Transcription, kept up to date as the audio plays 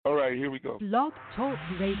right, here we go. Blog Talk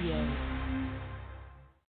Radio.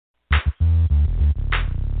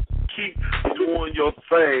 Keep doing your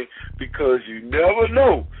thing because you never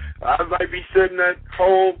know. I might be sitting at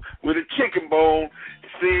home with a chicken bone,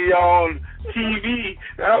 see y'all on TV.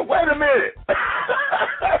 Now, wait a minute.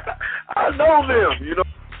 I know them, you know.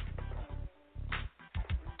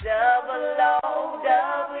 WOWE,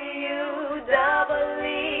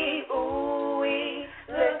 ooh-wee,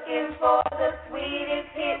 looking for the sweetest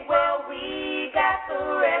hit. Well, we got the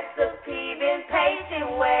recipe, been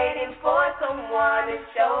patient, waiting for someone to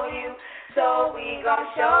show you. So we gon'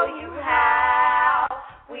 show you how.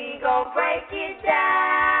 We gon' break it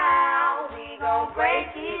down. We gon'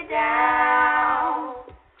 break it down.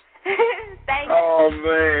 Thank you. Oh,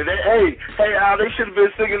 man. Hey, Al, they should have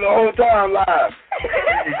been singing the whole time live.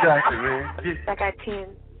 Exactly, man. I got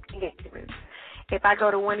 10. If I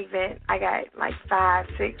go to one event, I got like 5,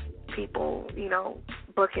 6 people, you know,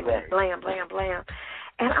 booking me, blam, blam, blam.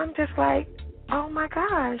 And I'm just like, oh, my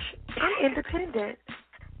gosh, I'm independent.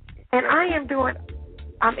 And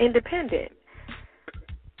I'm independent.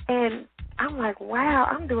 And I'm like, wow,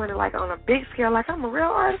 I'm doing it like on a big scale, like I'm a real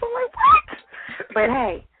artist. I'm like, what? But,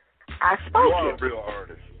 hey, I spoke You are it. a real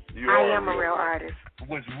artist. I am a real artist.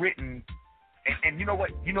 Was written, and you know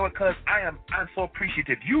what, cuz I'm so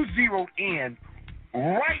appreciative. You zeroed in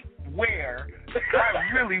right where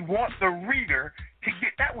I really want the reader to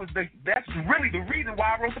get. That's really the reason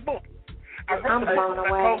why I wrote the book. I wrote the book. I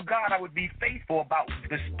told God I would be faithful about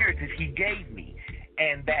the spirit that He gave me,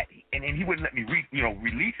 and He wouldn't let me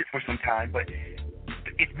release it for some time. But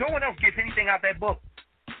if no one else gets anything out of that book,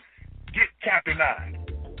 get chapter 9.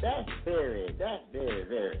 That's very,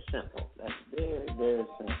 very simple. That's very, very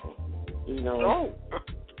simple. You know,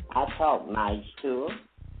 I talk nice to them.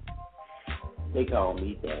 They call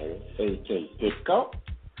me Daddy. H.A. Disco.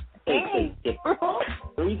 H.A. Disco.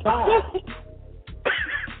 3 times.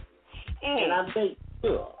 And I make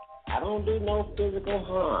sure I don't do no physical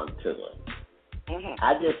harm to them. Mm-hmm.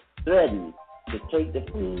 I just threaten to take the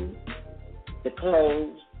food, the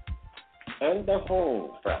clothes, and the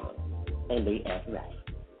home from them. And they act right.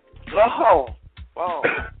 Oh,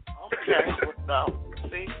 okay. Well,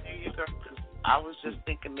 see, there you go. I was just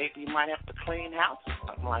thinking maybe you might have to clean house or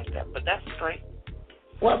something like that, but that's great.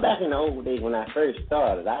 Well, back in the old days when I first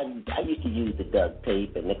started, I used to use the duct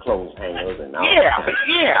tape and the clothes hangers and all that.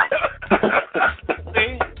 Yeah.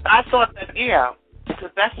 See, I thought that,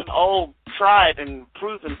 because that's an old, tried and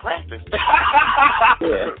proven practice.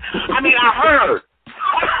 Yeah. I mean, I heard.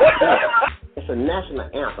 It's a national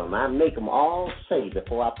anthem. I make them all say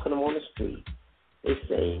before I put them on the street. They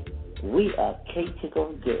say, we are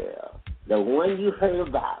K-Tickle Girl, the one you heard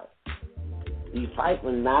about. We fight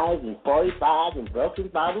with knives and 45s and broken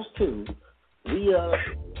bottles, too. We are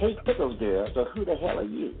K-Tickle Girl, so who the hell are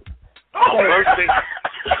you? Oh, mercy.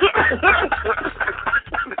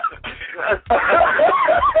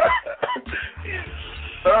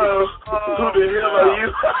 Who the hell are you?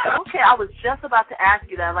 Okay, I was just about to ask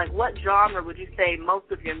you that. Like, what genre would you say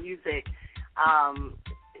most of your music, I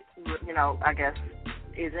guess,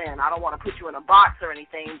 is in? I don't want to put you in a box or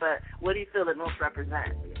anything, but what do you feel it most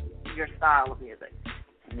represents, your style of music?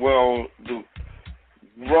 Well,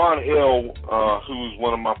 Ron L., who's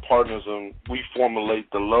one of my partners, and we formulate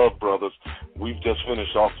the Love Brothers. We've just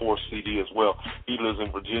finished our 4th CD as well. He lives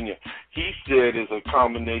in Virginia. He said it's a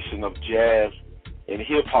combination of jazz and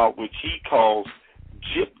hip-hop, which he calls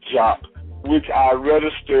Jip Jop, which I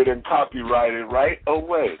registered and copyrighted right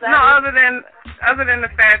away. No, other than the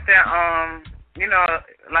fact that,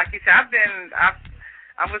 like you said,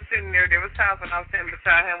 I was sitting there. There was times when I was sitting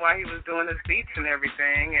beside him while he was doing his beats and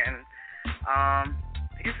everything, and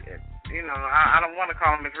he's, I don't want to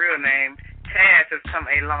call him his real name. Taz has come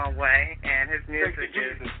a long way, and his music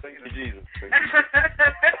is. Thank you, Jesus.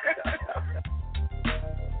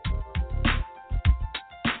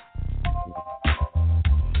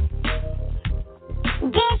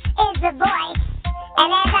 This is the voice,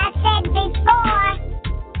 and as I said before,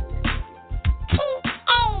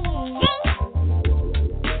 T-A-Z,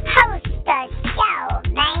 host the show,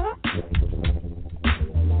 man.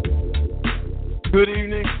 Good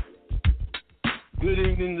evening.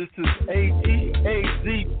 This is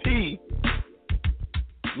ATAZP,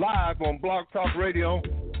 live on Blog Talk Radio.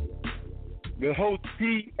 Your host,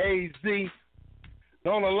 T-A-Z.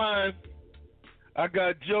 On the line, I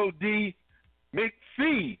got Joe D.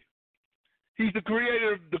 McFEE. He's the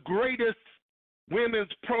creator of the greatest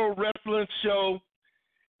women's pro wrestling show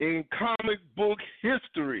in comic book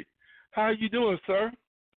history. How are you doing, sir?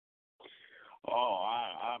 Oh,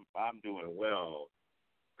 I'm doing well.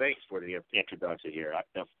 Thanks for the introduction here.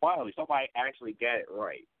 Finally, somebody actually got it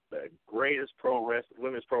right. the greatest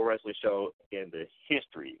women's pro wrestling show in the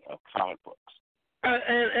history of comic books.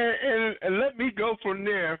 And let me go from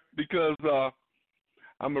there because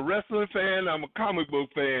I'm a wrestling fan, I'm a comic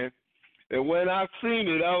book fan, and when I seen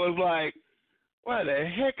it, I was like, why the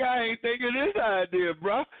heck I ain't thinking this idea,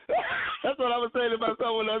 bro? That's what I was saying to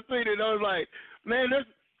myself when I seen it. I was like, man,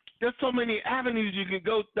 there's so many avenues you can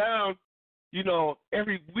go down, you know,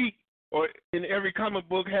 every week or in every comic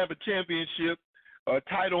book have a championship, or a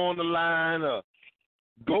title on the line, or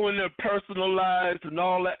go in their personal lives and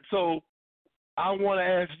all that. So I want to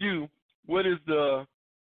ask you, what is the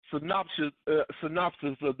synopsis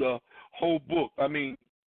of the whole book? I mean,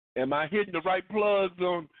 am I hitting the right plugs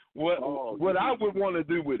on what I would want to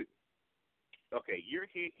do with it? Okay,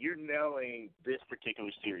 you're nailing this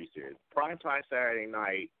particular series here. Primetime Saturday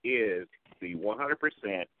Night is the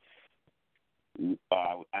 100%,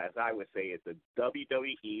 as I would say, it's a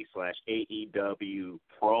WWE/AEW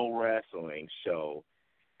pro wrestling show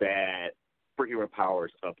that superhero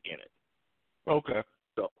powers up in it. Okay.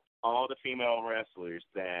 So all the female wrestlers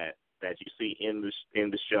that you see in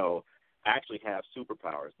the show actually have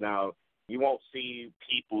superpowers. Now, you won't see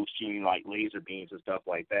people shooting like laser beams and stuff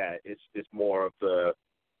like that. It's more of the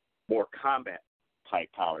more combat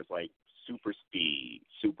type powers like super speed,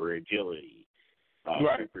 super agility,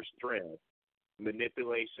 super strength,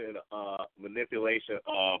 manipulation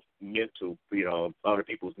of mental, other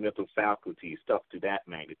people's mental faculties, stuff to that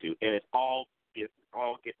magnitude, and it all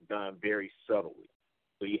gets done very subtly.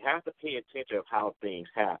 So you have to pay attention of how things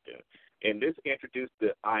happen. And this introduced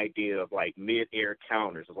the idea of like mid-air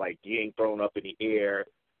counters, like getting thrown up in the air.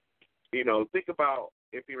 Think about,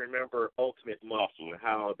 if you remember Ultimate Muscle and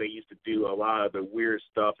how they used to do a lot of the weird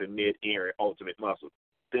stuff in mid-air at Ultimate Muscle.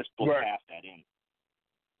 This book has that in.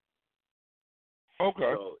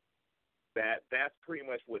 Okay. So that's pretty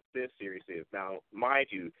much what this series is. Now,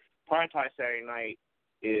 mind you, Primetime Saturday Night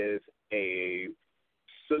is a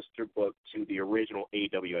sister book to the original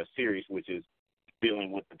AWS series, which is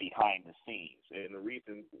dealing with the behind the scenes. And the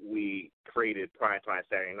reason we created Primetime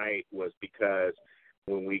Saturday Night was because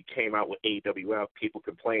when we came out with AWF, people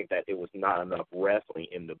complained that it was not enough wrestling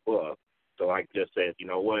in the book. So I just said, you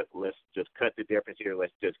know what, let's just cut the difference here.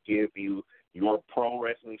 Let's just give you your pro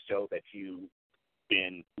wrestling show that you've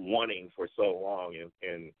been wanting for so long.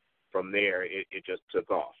 And from there, it just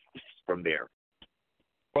took off from there.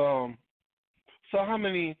 So how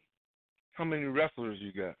many wrestlers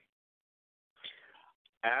you got?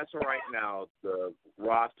 As of right now, the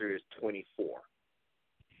roster is 24.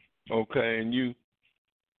 Okay, and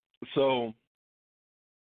so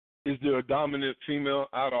is there a dominant female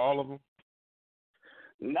out of all of them?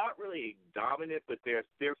 Not really dominant, but there's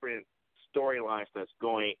different storylines that's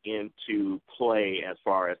going into play as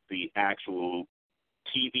far as the actual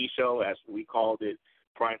TV show, as we called it,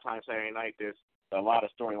 Primetime Saturday Night. There's a lot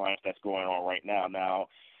of storylines that's going on right now. Now,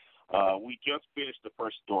 we just finished the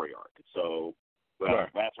first story arc, so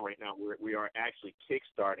that's right now. We are actually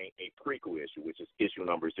kickstarting a prequel issue, which is issue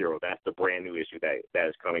number 0. That's the brand new issue that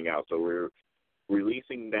is coming out. So we're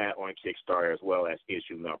releasing that on Kickstarter as well as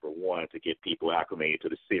issue number 1 to get people acclimated to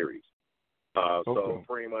the series. So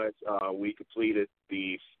pretty much we completed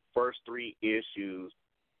the first 3 issues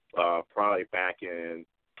probably back in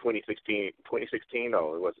 2016.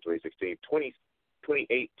 No, it wasn't 2016.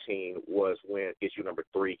 2018 was when issue number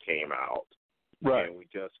 3 came out. Right. And we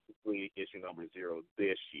just completed issue number 0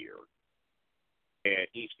 this year. And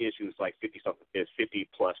each issue is like 50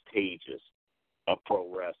 plus pages of pro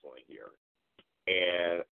wrestling here.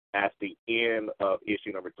 And at the end of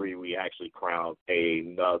issue number 3, we actually crowned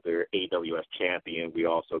another AWS champion. We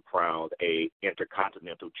also crowned a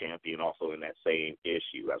Intercontinental champion also in that same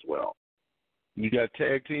issue as well. You got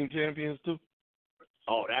tag team champions too?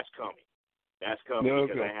 Oh, that's coming. That's coming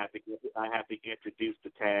because I have to introduce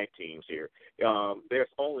the tag teams here.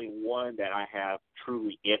 There's only one that I have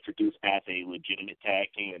truly introduced as a legitimate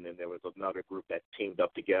tag team, and then there was another group that teamed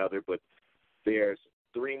up together. But there's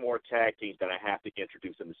 3 more tag teams that I have to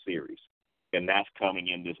introduce in the series, and that's coming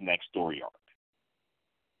in this next story arc.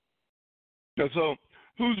 So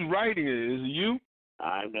who's writing it? Is it you?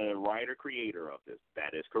 I'm the writer-creator of this.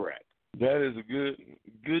 That is correct. That is a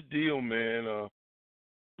good deal, man.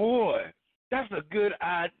 Boy, that's a good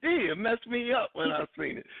idea. It messed me up when I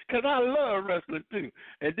seen it, because I love wrestling too.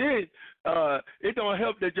 And then it don't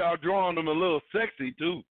help that y'all drawing them a little sexy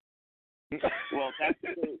too. Well, that's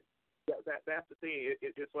the thing. That's the thing.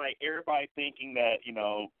 It's like everybody thinking that, you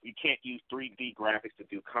can't use 3D graphics to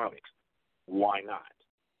do comics. Why not?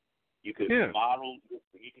 You could model,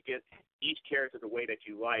 you could get each character the way that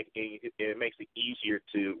you like, and it makes it easier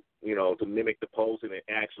to, to mimic the pose and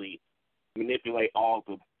actually manipulate all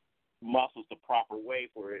the muscles the proper way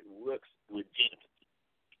where it looks legitimate.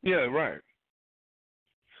 Yeah, right.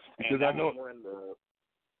 And that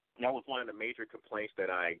was one of the major complaints that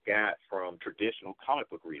I got from traditional comic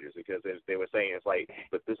book readers, because they were saying, it's like,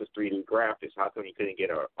 but this is 3D graphics. How come you couldn't get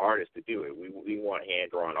an artist to do it? We want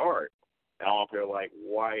hand-drawn art. And all they're like,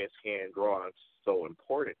 why is hand-drawn so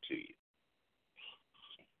important to you?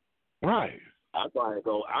 Right. I'm trying to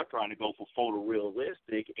go for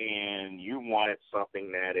photorealistic, and you wanted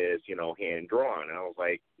something that is, hand-drawn. And I was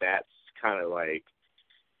like, that's kind of like,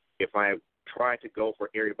 if I tried to go for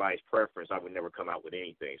everybody's preference, I would never come out with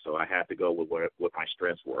anything. So I had to go with what my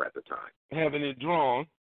strengths were at the time. Having it drawn,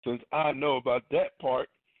 since I know about that part,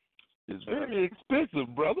 is very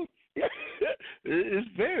expensive, brother. It's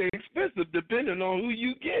very expensive depending on who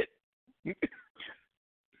you get.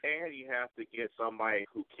 And you have to get somebody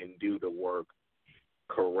who can do the work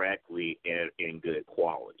correctly and in good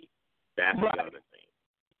quality. That's right. The other thing.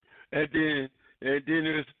 And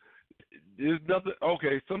then there's nothing.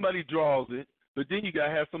 Okay, somebody draws it, but then you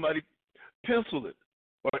gotta have somebody pencil it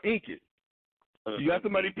or ink it. You got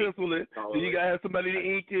somebody pencil it, then you gotta have somebody to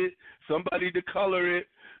ink it, somebody to color it,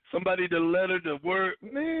 somebody to letter the word.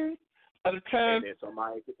 Man, by the time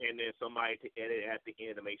and then somebody to edit at the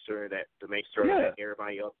end to make sure that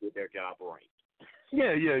everybody else did their job right.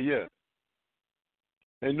 Yeah.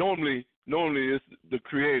 And normally it's the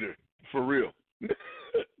creator for real.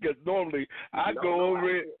 Because normally I go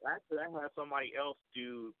over it. Actually, I have somebody else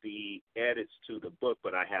do the edits to the book,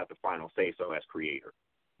 but I have the final say so as creator.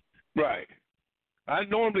 Right. I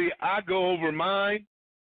go over mine,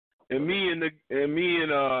 and me and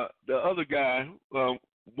the other guy,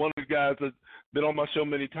 one of the guys that's been on my show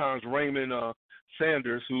many times, Raymond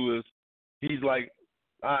Sanders, he's like,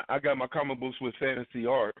 I got my comic books with Fantasy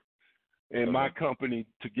Art and my company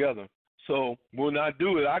together. So when I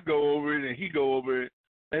do it, I go over it and he go over it,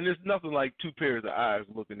 and it's nothing like two pairs of eyes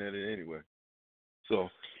looking at it anyway. So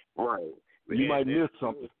right, you might miss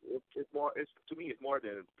something. To me, it's more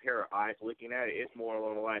than a pair of eyes looking at it. It's more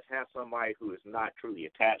along the lines, have somebody who is not truly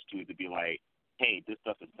attached to it to be like, hey, this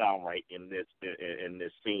doesn't sound right in this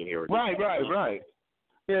scene here. Right.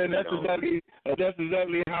 Yeah, and that's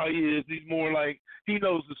exactly how he is. He's more like, he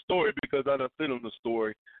knows the story because I done sent him the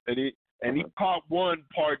story, and he caught one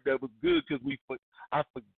part that was good because I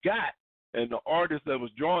forgot, and the artist that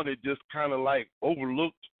was drawing it just kind of like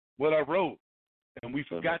overlooked what I wrote, and we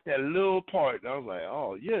forgot that little part. And I was like,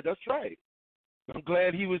 oh yeah, that's right. I'm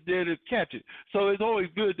glad he was there to catch it. So it's always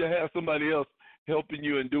good to have somebody else helping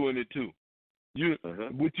you and doing it too.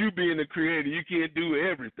 With you being a creator, you can't do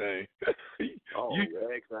everything.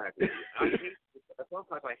 Yeah, exactly.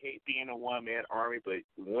 Sometimes I hate being a one-man army, but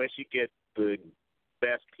once you get the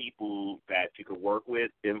best people that you can work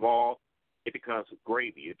with involved, it becomes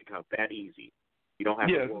gravy. It becomes that easy. You don't have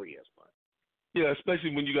to worry as much. Yeah,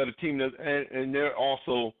 especially when you got a team and they're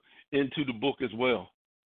also into the book as well.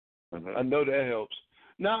 I know that helps.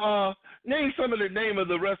 Now, name some of the name of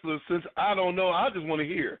the wrestlers, since I don't know. I just want to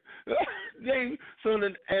hear. Name some of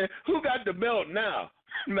and who got the belt now?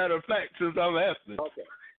 Matter of fact, since I'm asking.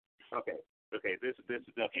 Okay. This is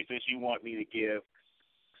okay. Since you want me to give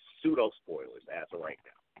pseudo spoilers as of right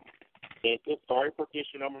now, starting for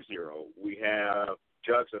issue number 0, we have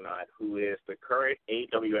Juggernaut, who is the current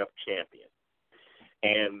AWF champion.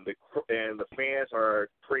 And the fans are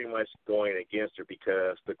pretty much going against her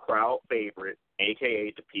because the crowd favorite,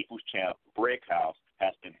 a.k.a. the People's Champ, Brickhouse,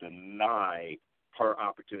 has been denied her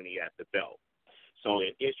opportunity at the belt. So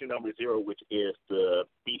in issue number 0, which is the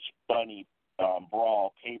Beach Bunny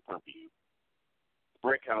Brawl pay-per-view,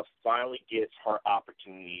 Brickhouse finally gets her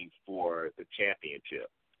opportunity for the championship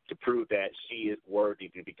to prove that she is worthy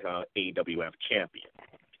to become AWF champion.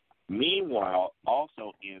 Meanwhile,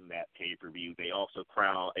 also in that pay-per-view, they also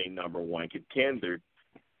crown a number 1 contender,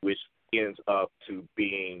 which ends up to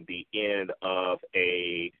being the end of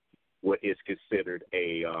what is considered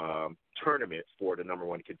a tournament for the number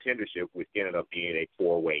 1 contendership, which ended up being a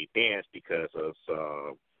 4-way dance because of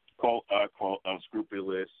some quote-unquote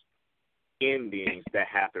unscrupulous endings that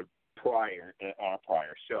happened prior in our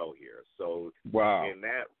prior show here. So in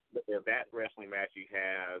that wrestling match, you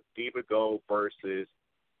have Diva Gold versus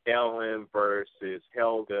Ellen versus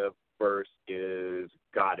Helga versus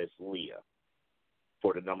Goddess Leah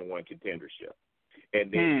for the number 1 contendership.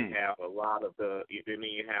 And then you have a lot of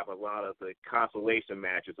the consolation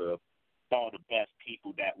matches of all the best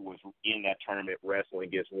people that was in that tournament wrestling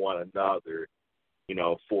against one another,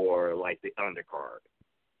 for like the undercard.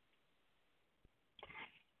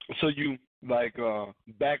 So you like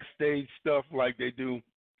backstage stuff like they do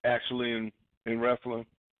actually in wrestling?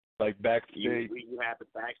 Like backstage? You have the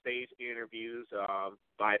backstage interviews.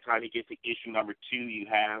 By the time you get to issue number 2, you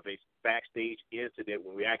have a backstage incident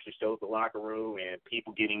when we actually showed the locker room and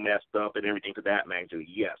people getting messed up and everything to that magnitude.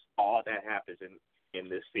 Yes, all that happens in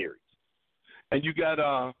this series. And you got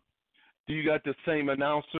do you got the same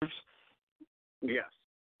announcers? Yes.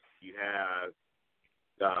 You have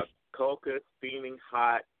Coca, Steaming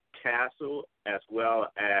Hot, Castle, as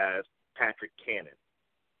well as Patrick Cannon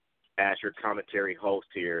as your commentary host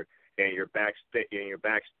here, and your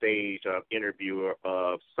backstage interviewer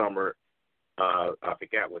of Summer. I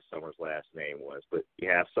forgot what Summer's last name was, but you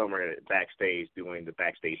have Summer backstage doing the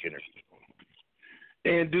backstage interview.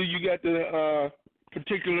 And do you got the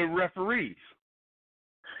particular referees?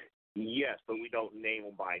 Yes, but we don't name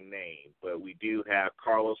them by name. But we do have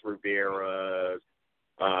Carlos Rivera,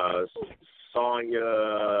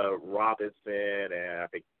 Sonia Robinson, and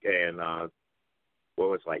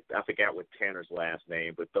I forgot what Tanner's last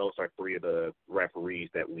name, but those are 3 of the referees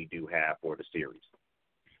that we do have for the series.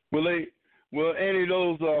 Will any of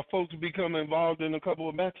those folks become involved in a couple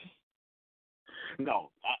of matches?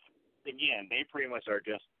 No. Again, they pretty much are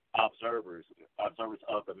just observers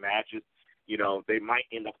of the matches. You know, they might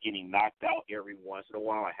end up getting knocked out every once in a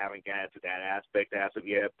while. I haven't gotten to that aspect as of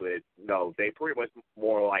yet, but no, they pretty much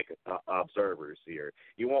more like observers here.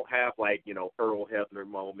 You won't have like, you know, Earl Hebner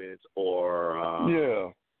moments or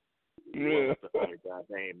what's the other guy's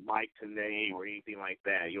name, Mike Tenay or anything like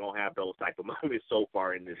that. You don't have those type of moments so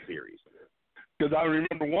far in this series. Because I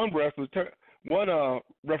remember one referee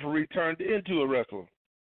turned into a wrestler.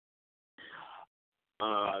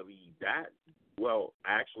 Well,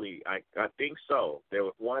 actually, I think so. There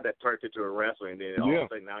was one that turned into a wrestler, and then all of a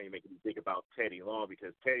sudden now you're making me think about Teddy Long,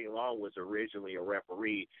 because Teddy Long was originally a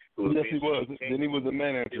referee. Yes, he was. Then he was a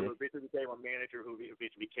manager. He eventually became a manager who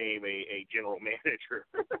eventually became a general manager.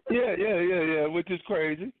 yeah, which is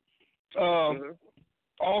crazy. Also,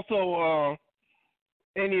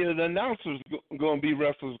 any of the announcers going to be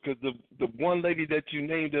wrestlers? Because the one lady that you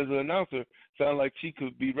named as an announcer sounded like she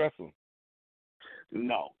could be wrestling.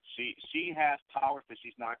 No, she has powers, but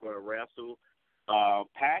she's not going to wrestle.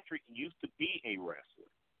 Patrick used to be a wrestler.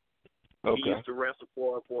 Okay. He used to wrestle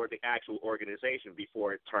for the actual organization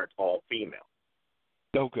before it turned all female.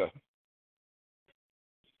 Okay.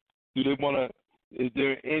 Do they want to? Is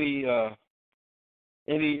there any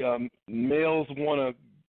males want to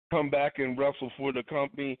come back and wrestle for the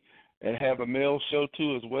company and have a male show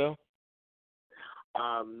too as well?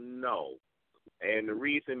 No. And the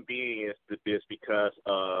reason being is because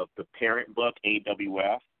of the parent book,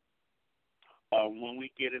 AWF. When we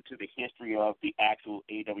get into the history of the actual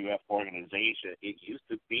AWF organization, it used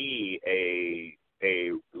to be a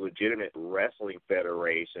legitimate wrestling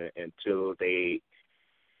federation until they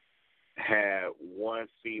had one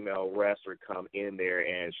female wrestler come in there,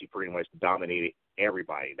 and she pretty much dominated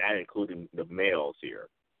everybody. That including the males here.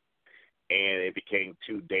 And it became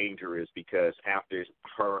too dangerous because after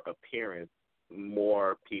her appearance,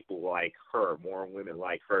 more people like her, more women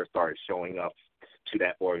like her started showing up to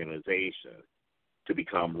that organization to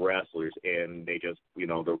become wrestlers, and they just, you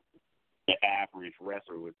know, the average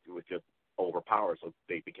wrestler was just overpowered, so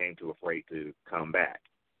they became too afraid to come back.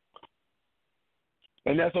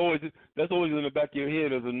 And that's always in the back of your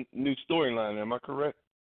head as a new storyline. Am I correct?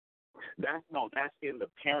 That's in the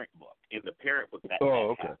parent book. In the parent book, okay.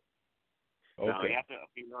 Happens. Now, you have to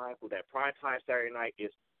be mindful that Primetime Saturday Night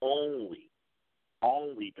is only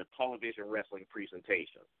the television wrestling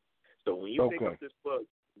presentation. So when you pick up this book,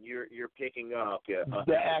 you're picking up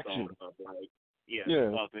the action. Of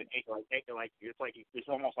it's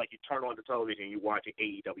almost like you turn on the television and you're watching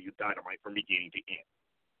AEW Dynamite from beginning to end.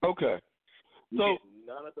 Okay. You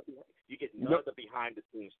get none of the behind the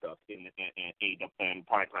scenes stuff in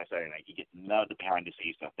Primetime Saturday Night. You get none of the behind the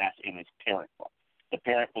scenes stuff. That's in its parent book. The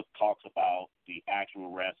parent book talks about the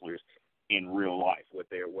actual wrestlers in real life, what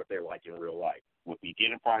they're like in real life. What we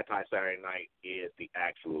get in Primetime Saturday Night is the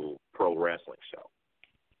actual pro wrestling show.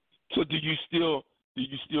 So do you still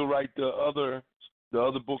write the other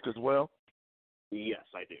book as well? Yes,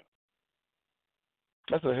 I do.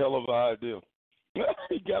 That's a hell of an idea.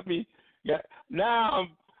 You got me. Yeah. Now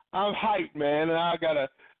I'm hyped, man, and I gotta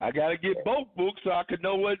get both books so I can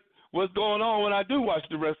know what's going on when I do watch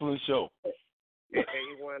the wrestling show. And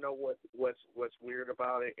you want to know what's weird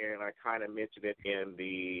about it? And I kind of mentioned it in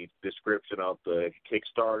the description of the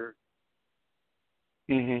Kickstarter.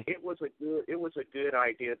 Mm-hmm. It was a good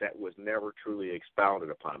idea that was never truly expounded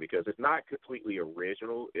upon because it's not completely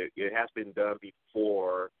original. It has been done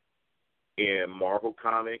before in Marvel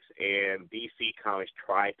Comics, and DC Comics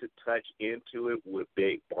tried to touch into it with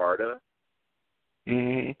Big Barda,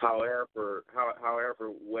 Mm-hmm. However,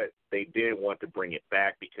 what they did want to bring it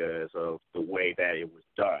back because of the way that it was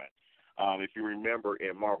done. If you remember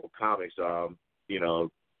in Marvel Comics,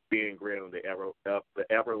 being Grimm, the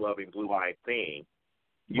ever-loving Blue-Eyed Thing,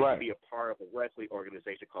 used to be a part of a wrestling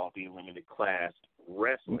organization called the Limited Class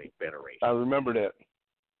Wrestling Federation. I remember that.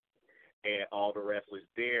 And all the wrestlers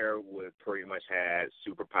there would pretty much had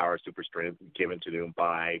superpowers, super strength given to them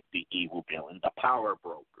by the evil villain, the Power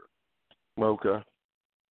Broker. Okay.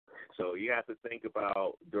 So you have to think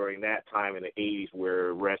about during that time in the 80s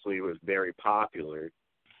where wrestling was very popular,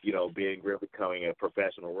 being Grimm becoming a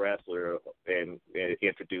professional wrestler and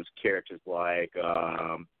introduced characters like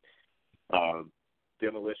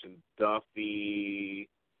Demolition Duffy,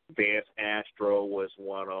 Vance Astro was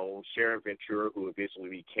one on, Sharon Ventura, who eventually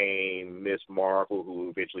became Miss Marvel, who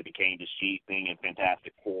eventually became the She-Thing in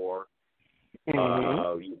Fantastic Four.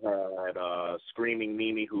 Mm-hmm. You had Screaming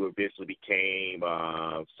Mimi, who eventually became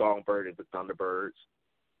Songbird and the Thunderbirds,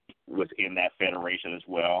 was in that federation as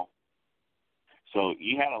well. So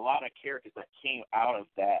you had a lot of characters that came out of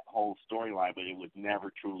that whole storyline, but it would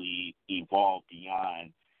never truly evolve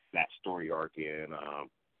beyond that story arc in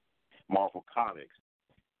Marvel Comics.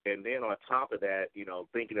 And then on top of that,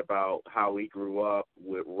 thinking about how we grew up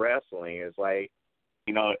with wrestling, is like,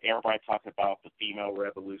 everybody talks about the female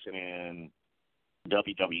revolution in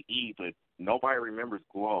WWE, but nobody remembers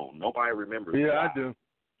Glow. Nobody remembers Yeah, God.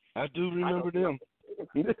 I do remember them.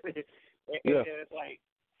 And it's like,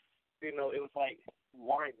 it was like,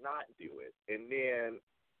 why not do it? And then,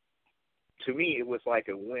 to me, it was like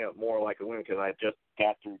a win, more like a win, because I just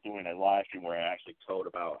got through doing a live stream where I actually told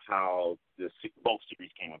about how both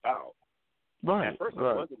series came about. Right. At first,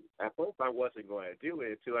 I wasn't going to do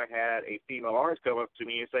it until I had a female artist come up to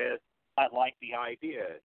me and said, "I like the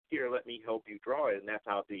idea. Here, let me help you draw it." And that's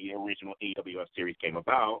how the original AWF series came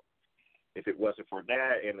about. If it wasn't for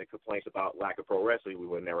that and the complaints about lack of pro wrestling, we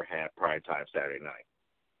would never have Primetime Saturday Night.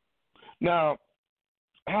 Now,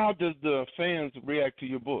 how does the fans react to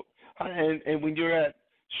your book? And when you're at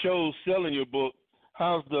shows selling your book,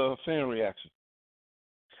 how's the fan reaction?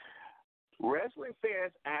 Wrestling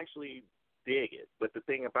fans actually dig it, but the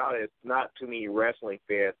thing about it, it's not too many wrestling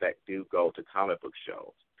fans that do go to comic book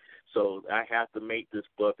shows. So I have to make this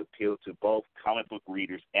book appeal to both comic book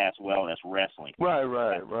readers as well as wrestling. Right.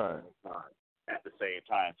 At the same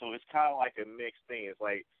time. So it's kind of like a mixed thing. It's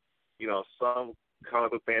like, some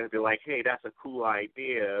comic book fans be like, hey, that's a cool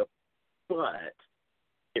idea, but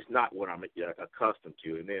it's not what I'm accustomed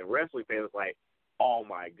to. And then wrestling fans are like, oh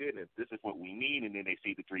my goodness, this is what we need. And then they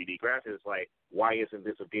see the 3D graphics. It's like, why isn't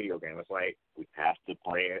this a video game? It's like, we have to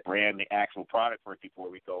brand the actual product first before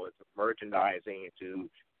we go into merchandising, into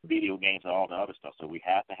video games and all the other stuff. So we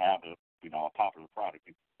have to have a popular product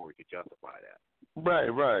before we could justify that.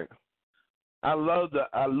 Right. I love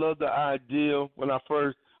the idea. When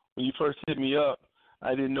you first hit me up,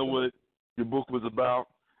 I didn't know what your book was about.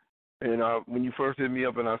 And when you first hit me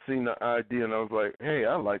up and I seen the idea, and I was like, hey,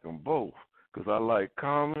 I like them both because I like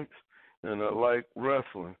comics and I like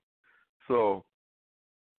wrestling. So,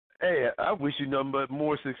 hey, I wish you nothing but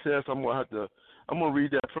more success. I'm gonna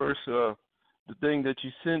read that first, the thing that you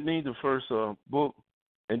sent me, the first book,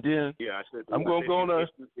 and then I'm gonna go on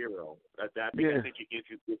issue 0. I think I sent you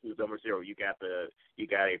issue number 0. You got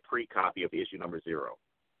a pre-copy of issue number 0.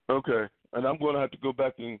 Okay, and I'm gonna have to go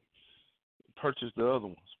back and purchase the other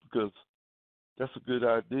ones because that's a good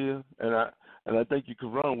idea, and I think you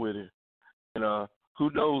can run with it. And who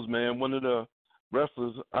knows, man? One of the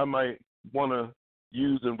wrestlers I might want to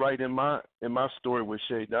use and write in my story with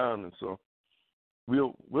Shay Diamond. So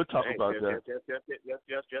we'll talk about that.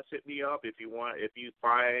 Just hit me up if you want. If you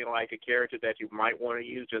find like a character that you might want to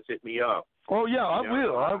use, just hit me up. Oh yeah,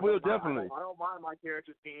 I will definitely. I don't mind my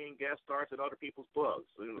characters being guest stars in other people's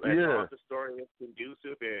books. As long as the story is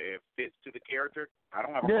conducive and fits to the character, I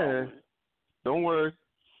don't have a problem with it. Don't worry.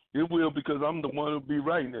 It will, because I'm the one who'll be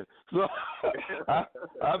writing it. So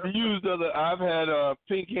I've had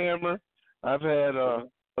Pink Hammer, I've had a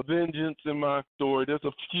Vengeance in my story. There's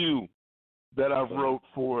a few that I've wrote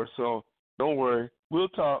for, so don't worry. We'll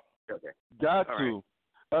talk. Okay. Got to.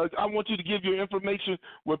 Right. I want you to give your information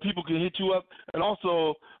where people can hit you up, and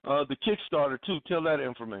also the Kickstarter, too. Tell that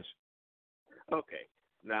information. Okay.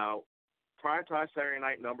 Now, Primetime Saturday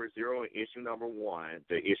Night number 0 and issue number 1,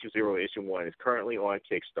 the issue 0 issue 1 is currently on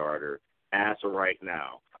Kickstarter as of right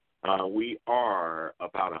now. We are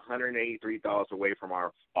about $183 away from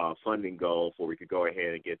our funding goal for we could go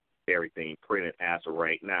ahead and get everything printed as of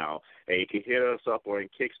right now. And you can hit us up on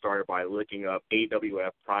Kickstarter by looking up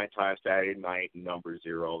AWF Primetime Saturday Night number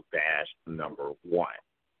 0 - number 1.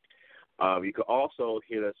 You can also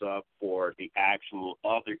hit us up for the actual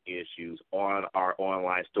other issues on our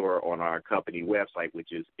online store on our company website,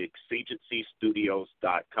 which is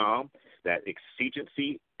exigencystudios.com. That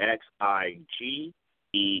Exigency, X-I-G-E-N-C-Y,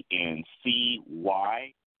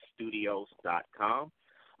 studios.com.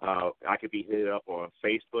 I could be hit up on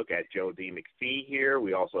Facebook at Joe D. McFee here.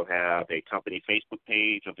 We also have a company Facebook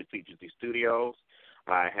page of Exigency Studios.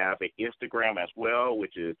 I have an Instagram as well,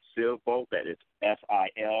 which is Silvolt. That is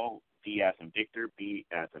S-I-L, D as in Victor, B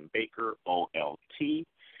as in Baker, O-L-T.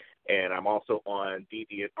 And I'm also on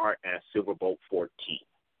DeviantArt as Silverbolt14.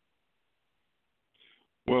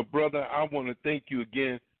 Well, brother, I want to thank you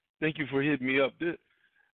again. Thank you for hitting me up. This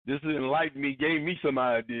enlightened me, gave me some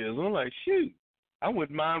ideas. I'm like, shoot, I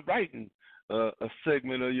wouldn't mind writing a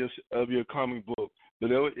segment of your comic book.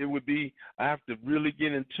 But it would be, I have to really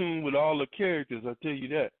get in tune with all the characters, I'll tell you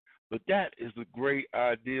that. But that is a great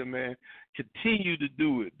idea, man. Continue to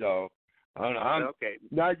do it, dog. Okay.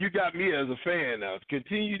 Now you got me as a fan now.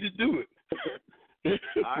 Continue to do it.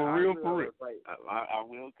 For real. I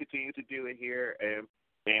will continue to do it here.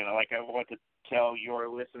 And like I want to tell your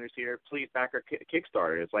listeners here, please back our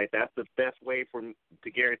Kickstarter. It's like that's the best way to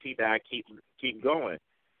guarantee that I keep going.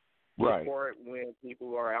 Right. Support when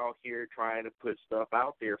people are out here trying to put stuff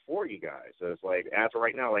out there for you guys. So it's like, as of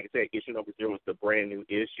right now, like I said, issue number 0 is the brand new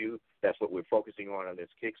issue. That's what we're focusing on this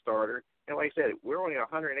Kickstarter. And like I said, we're only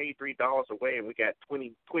 $183 away, and we got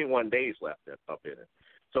 21 days left up in it.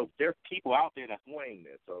 So there's people out there that's wanting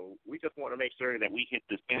this. So we just want to make sure that we hit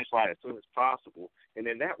this finish line as soon as possible, and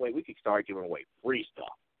then that way we can start giving away free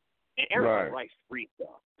stuff. And everybody likes free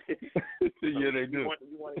stuff. Yeah, they do.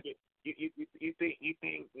 You want to get. You think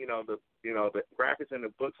the graphics and the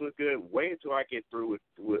books look good? Wait until I get through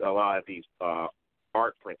with a lot of these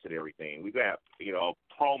art prints and everything. We got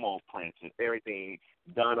promo prints and everything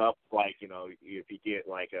done up like if you get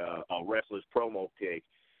like a wrestler's promo pic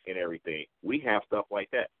and everything. We have stuff like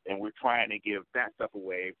that, and we're trying to give that stuff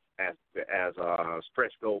away as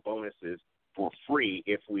stretch goal bonuses for free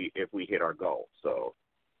if we hit our goal. So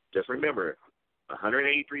just remember,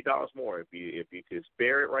 $183 more. If you could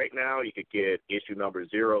spare it right now, you could get issue number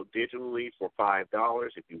 0 digitally for $5.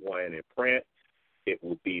 If you want it in print, it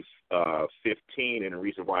will be $15. And the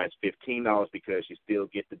reason why it's $15 because you still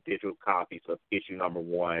get the digital copies of issue number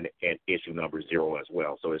 1 and issue number 0 as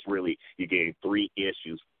well. So it's really you're getting 3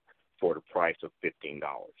 issues for the price of $15.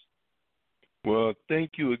 Well,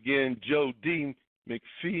 thank you again, Joe D.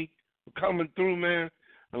 McFee, for coming through, man.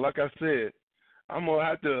 And like I said, I'm gonna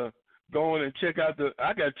have to go in and check out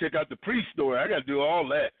I got to check out the pre-story. I got to do all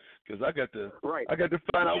that because I got to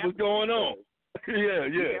find out what's going on. Yeah.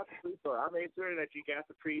 You got the pre-story. I made sure that you got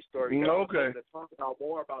the pre-story. Okay. To talk about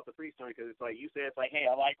more about the pre-story because it's like you said, it's like, hey,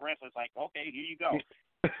 I like wrestling. It's like, okay, here you go.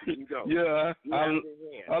 Here you go. Yeah,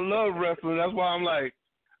 I love wrestling. That's why I'm like,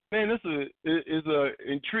 man, this is a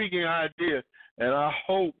intriguing idea, and I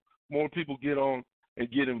hope more people get on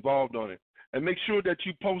and get involved on it. And make sure that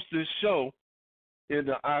you post this show in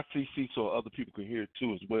the ICC so other people can hear it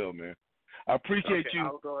too as well, man. I appreciate you.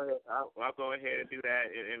 I'll go ahead and do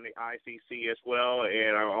that in the ICC as well,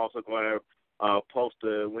 and I'm also going to post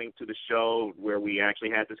a link to the show where we actually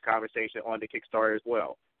had this conversation on the Kickstarter as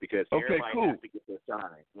well. Because everybody has to get their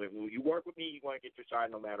shine. When you work with me, you want to get your shine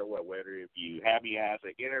no matter what. Whether if you have me as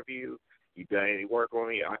an interview, you done any work on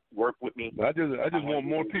me, work with me. I just want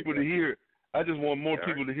more people to hear. I just want more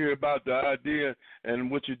people to hear about the idea and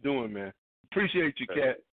what you're doing, man. Appreciate you,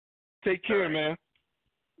 Kat. Take care, man.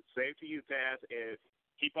 Same to you, Taz, and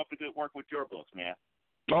keep up the good work with your books, man.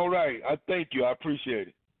 All right. I thank you. I appreciate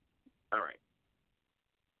it. All right.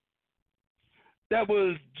 That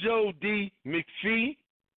was Joe D. McFee.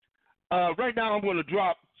 Right now I'm going to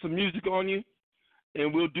drop some music on you,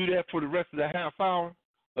 and we'll do that for the rest of the half hour.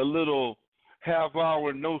 A little half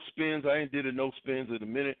hour, no spins. I ain't did a no spins in a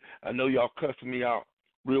minute. I know y'all cussing me out,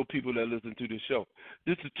 real people that listen to this show.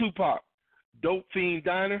 This is Tupac, Dope Fiend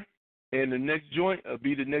Diner, and the next joint will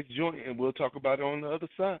be the next joint, and we'll talk about it on the other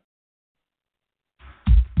side.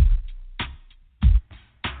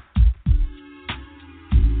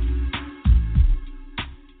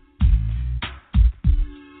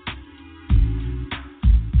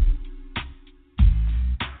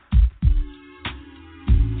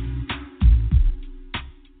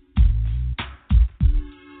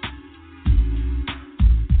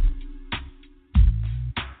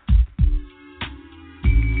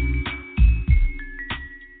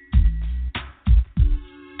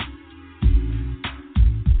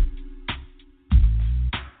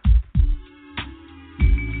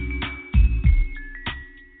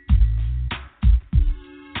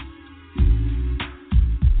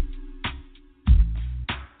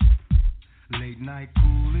 night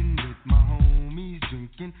cooling with my homies,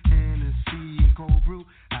 drinking Hennessy and cold brew.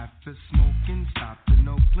 After smoking, stopped in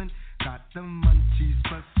Oakland, got the munchies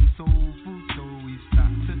plus some soul food, so we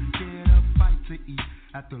stopped to get a bite to eat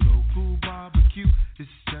at the local barbecue.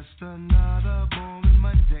 It's just another boring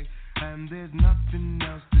Monday, and there's nothing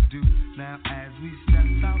else to do. Now as we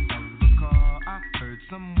stepped out of the car, I heard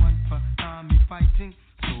someone behind me fighting,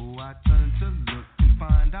 so I turned to look and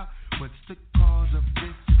find out what's the cause of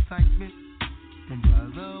this excitement. One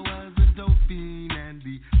brother was a dope fiend and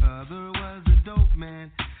the other was a dope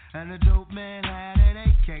man, and the dope man had an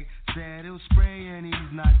AK, said he'll spray and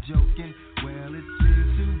he's not joking. Well, it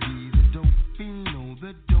seems to be the dope fiend, oh,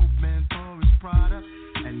 the dope man for his product,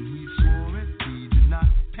 and he swore if he did not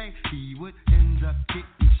pay, he would end up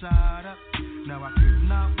getting shot up. Now I could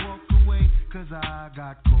not walk away, cause I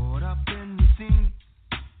got caught up in the scene,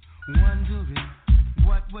 wondering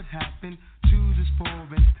what would happen to this poor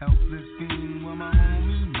and helpless being. Well, my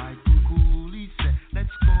homie Michael Cooley said, let's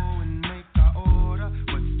go and make our order.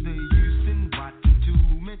 What's the use in watching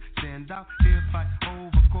 2 men stand out here fight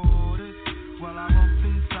over quarters? Well, I romped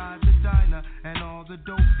inside the diner and all the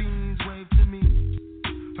dope fiends waved to me.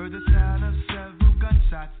 Heard the sound of several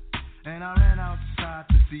gunshots and I ran outside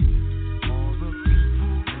to see. All the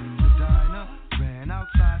people in the diner ran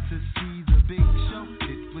outside to see the big show.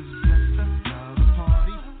 It was just another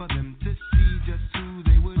party for them to see just who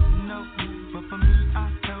they would know. But for me,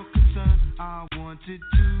 I felt concerned. I wanted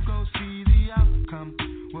to go see the outcome.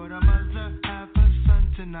 Would a mother have her son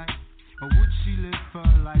tonight, or would she live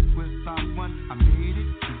her life without one? I made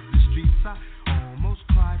it to the streets. I almost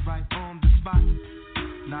cried right on the spot.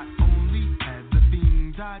 Not only had the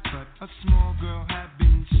fiend died, but a small girl had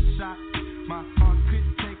been shot. My heart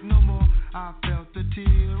could take no more. I felt a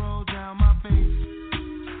tear roll down my face.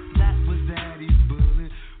 That was Daddy's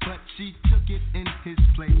bullet, but she took it in his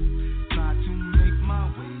place. Tried to make my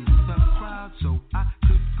way to the crowd so I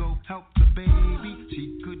could go help the baby.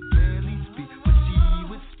 She could barely speak, but she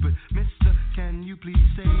whispered, Mister, can you please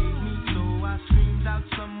save me? So I screamed out,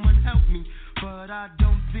 someone help me, but I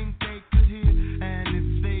don't think they could hear. And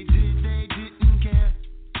if they did, they didn't care.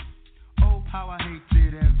 Oh, how I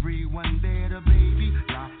hated everyone there. The baby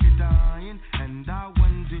lying dying, and I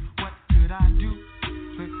wondered what could I do.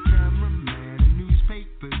 The cameraman and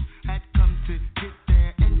newspapers had come to get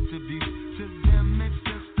their interview. To them it's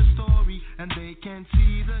just a story, and they can't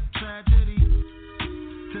see the tragedy.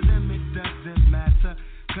 To them it doesn't matter,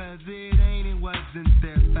 cause it wasn't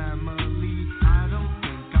their family. I don't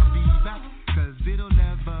think I'll be back, cause it'll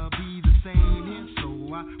never be the same here.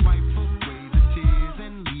 So I wipe away the tears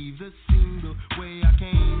and leave the scene the way I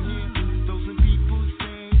came here. Though some people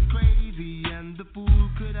say it's crazy and the fool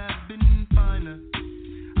could have been finer,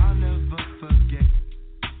 I'll never forget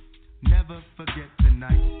the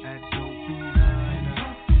night at Dopey's Diner.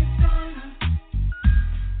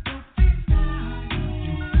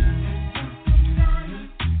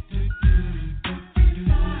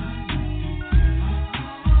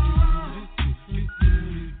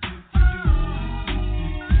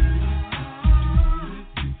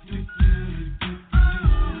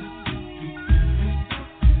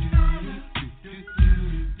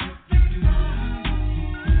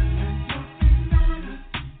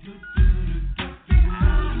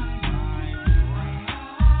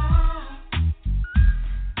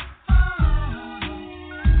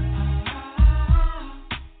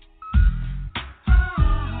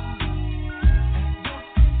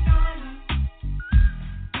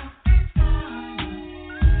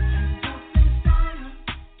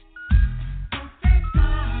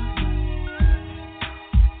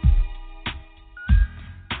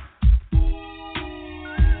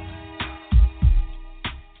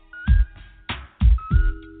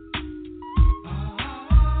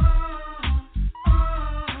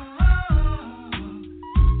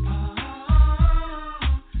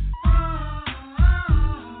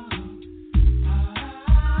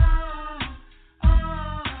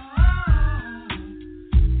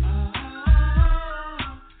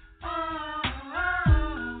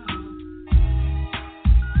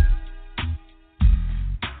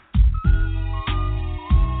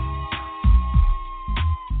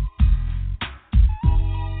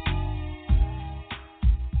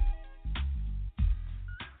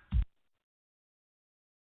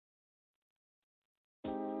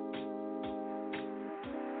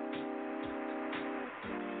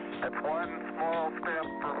 It's one small step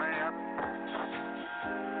for man,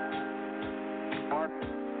 one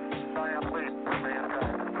giant leap for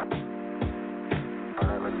mankind. I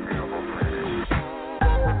have a beautiful finish.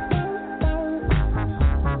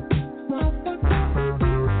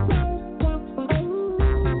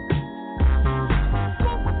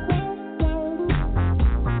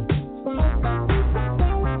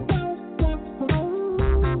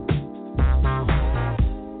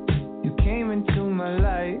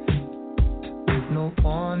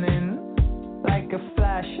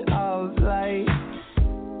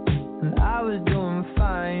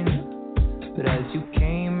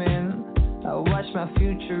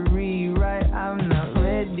 rewrite. I'm not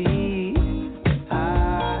ready.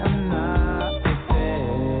 I'm not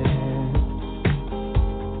prepared.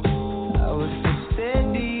 I was so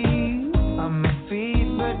steady on my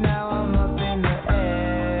feet, but now I'm up in the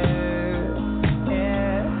air.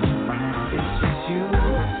 Yeah, it's just you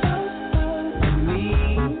and me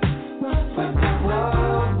with the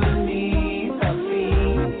world beneath our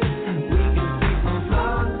feet. We can see from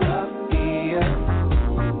miles up here.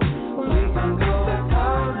 We can go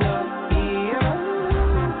all up here.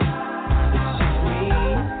 It's just me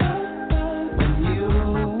and you,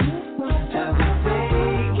 and we're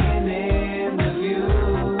taking in the view.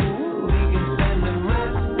 We can spend the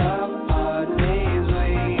rest of our days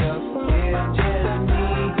way up here, just me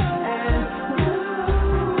and you.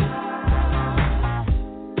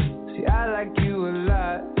 See, I like you a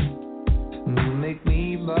lot. You make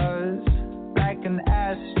me buzz like an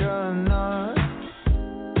astronaut.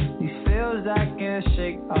 These feels I can't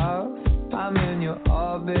shake off. I'm in your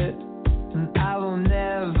orbit, and I will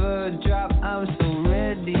never drop. I'm so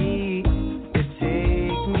ready to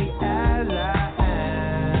take me as I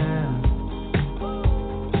am.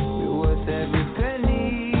 You're worth every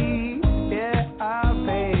penny. Yeah, I'll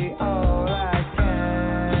pay all I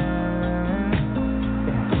can.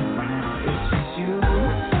 Yeah, it's just you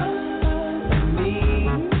and me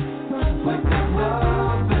with the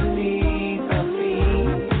world beneath our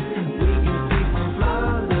feet. We can see from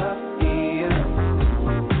miles up here.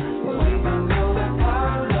 Yeah, we can go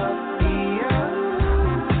all up here.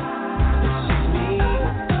 It's just me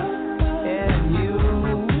and you,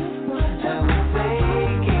 and we're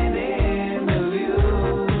taking in the view.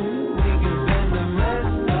 We can spend the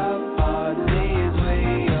rest of our days way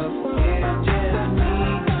up here, just me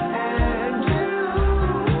and you.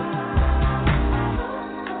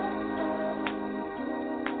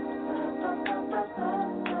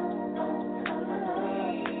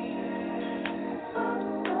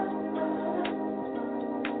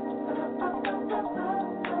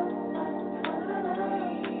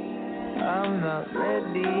 I'm not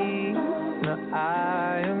ready. No,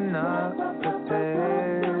 I am not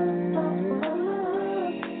prepared.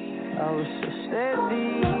 I was so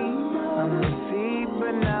steady on my feet,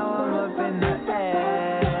 but now I'm up in the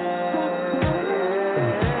air.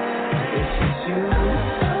 It's just you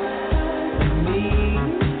and me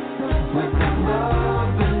with the world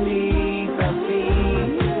beneath our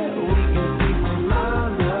feet. We can see from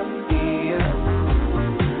miles up here.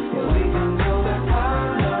 Yeah, we can go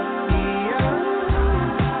all up here.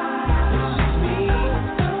 It's just me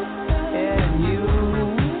and you,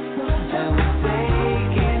 and we're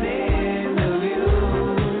taking in the view.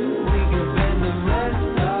 We can spend the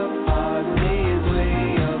rest of our days way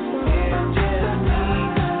up here, just me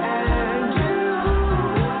and you.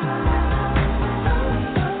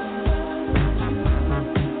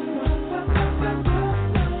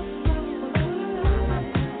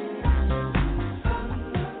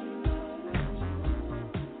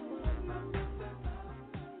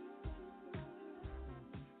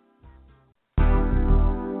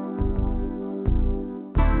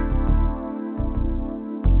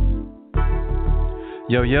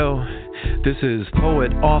 Yo, yo, this is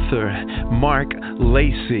poet author Mark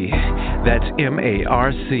Lacey. That's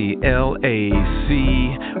MarcLacy.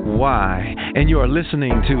 And you are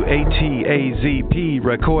listening to ATAZP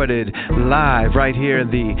recorded live right here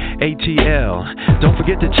in the ATL. Don't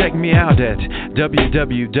forget to check me out at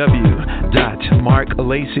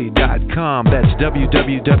www.marklacy.com. That's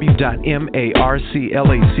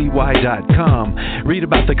www.marclacy.com. Read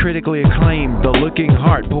about the critically acclaimed The Looking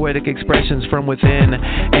Heart, Poetic Expressions from Within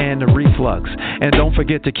and Reflux. And don't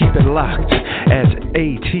forget to keep it locked at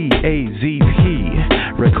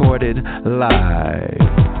ATAZP recorded live.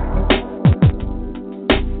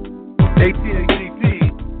 ATACP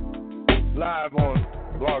live on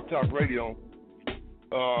Blog Talk Radio.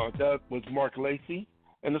 That was Mark Lacey.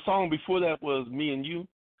 And the song before that was Me and You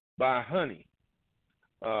by Honey.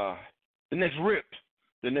 The next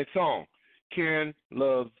song, Karen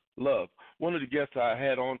Loves Love. One of the guests I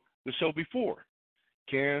had on the show before.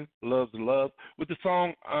 Karen Loves Love with the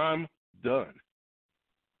song I'm Done.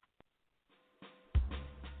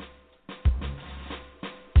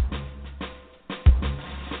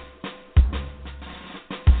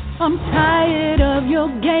 I'm tired of your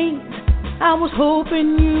games. I was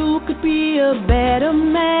hoping you could be a better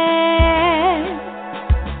man.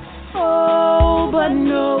 Oh, but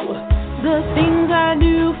no, the things I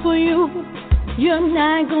do for you, you're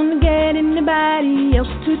not gonna get anybody else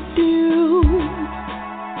to do.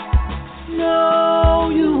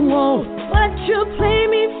 No, you won't, but you play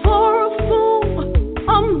me for a fool.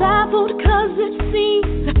 I'm baffled 'cause it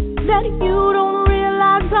seems that you don't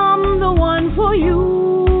realize I'm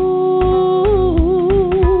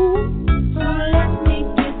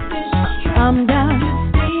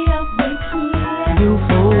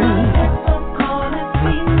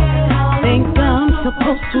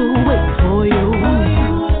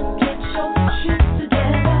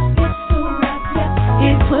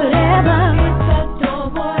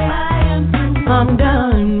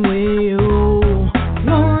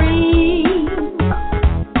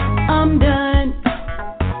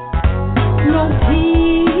no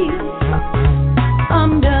peace.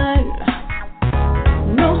 I'm done.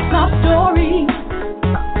 No soft stories.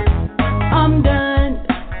 I'm done.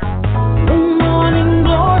 No morning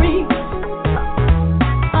glory.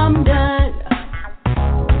 I'm done.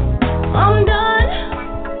 I'm done.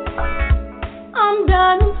 I'm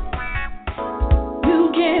done.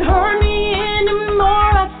 You can't hurt me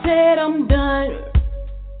anymore. I said I'm done.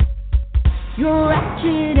 You're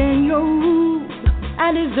ratchet and you're rude.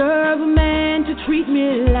 I deserve a man to treat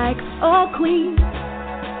me like a queen.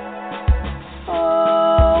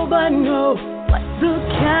 Oh, but no, what's the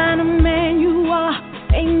kind of man you are?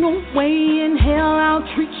 Ain't no way in hell I'll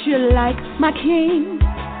treat you like my king.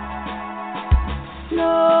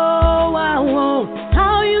 No, I won't.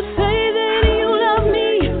 How you say that you love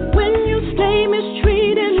me when you stay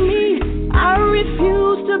mistreating me? I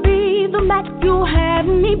refuse to be the man you had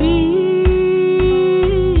me be.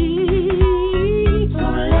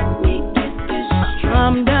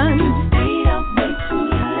 I'm done.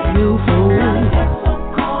 You fool.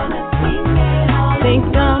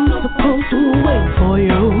 Think I'm supposed to wait for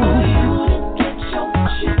you.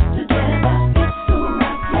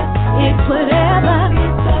 It's whatever.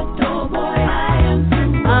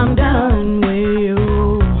 I'm done with you.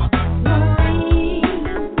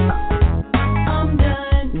 I'm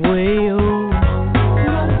done with you.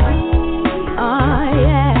 Oh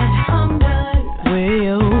yeah. I'm done with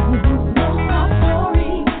you.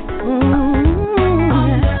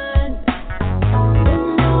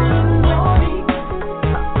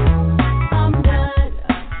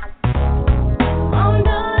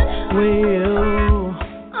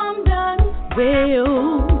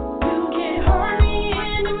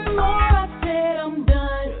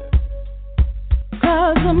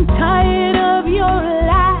 I'm tired of your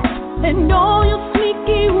lies and all your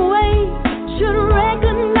sneaky ways. Should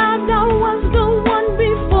recognize I was the one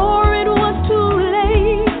before it was too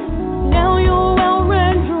late. Now you're well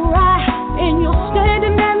run dry and you're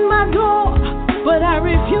standing at my door, but I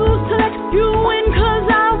refuse to let you in 'cause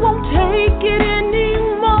I won't take it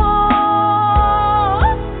anymore.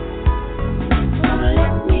 So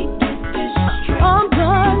let me get this straight. I'm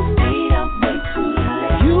done.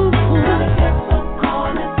 You fool.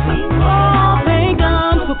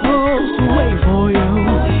 Supposed to wait for you.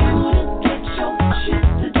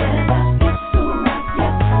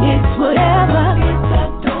 It's whatever.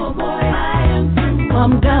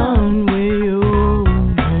 I'm done with you.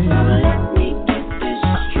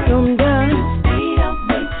 I'm done.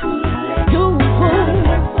 You fool.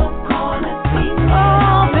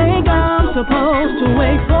 Oh, think I'm supposed to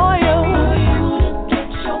wait for you.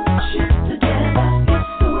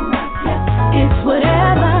 It's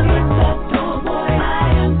whatever.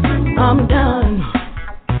 I'm done.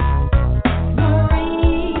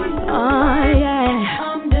 Oh yeah.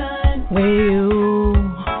 I'm done with you.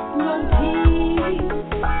 No peace.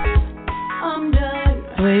 I'm done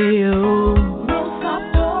with you. No soft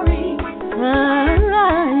story. Yeah.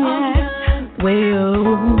 With you.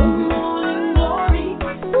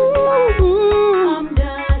 I'm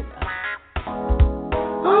done.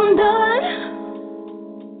 I'm done.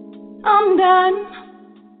 I'm done.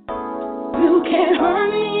 You can't hurt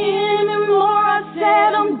me anymore. I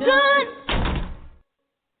said I'm done.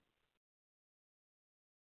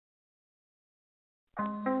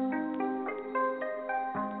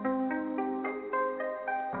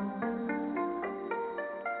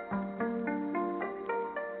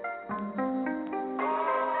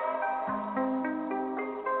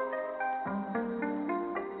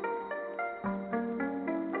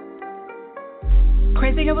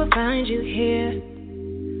 Crazy how I find you here.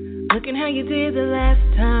 Looking how you did the last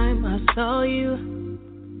time I saw you.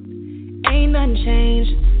 Ain't nothing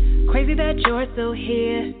changed. Crazy that you're still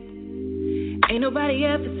here. Ain't nobody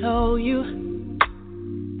ever told you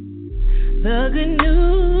the good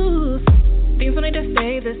news. Things don't need to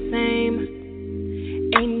stay the same.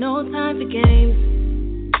 Ain't no time for games.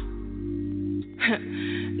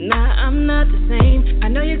 Nah, I'm not the same. I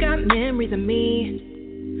know you got memories of me,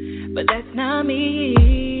 but that's not me.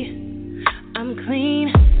 I'm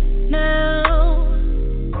clean now,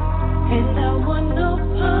 and I want no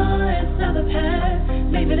parts of the past.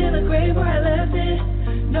 Leave it in the grave where I left it.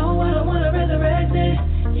 No, I don't wanna resurrect it.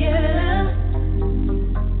 Yeah,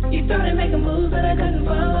 you started making moves that I couldn't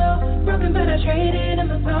follow. Broken but I traded in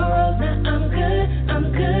my sorrows. Now I'm good,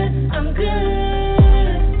 I'm good, I'm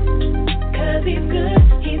good. 'Cause he's good,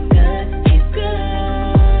 he's good, he's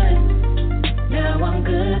good. Now I'm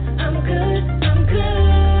good, I'm good, I'm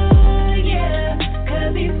good. Yeah,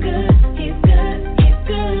 'cause he's good, he's good, he's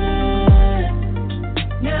good.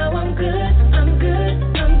 Now I'm good, I'm good,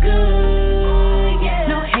 I'm good. Yeah.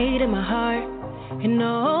 No hate in hurt and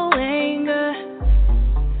no anger.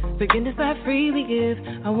 Forgiveness I freely give.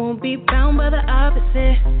 I won't be bound by the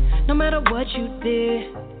opposite, no matter what you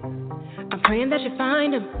did. I'm praying that you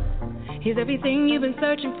find him. He's everything you've been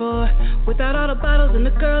searching for. Without all the bottles and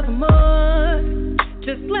the girls and more.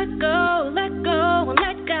 Just let go and let God.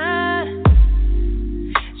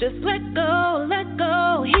 Just let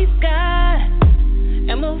go, he's God.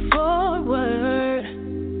 And move forward.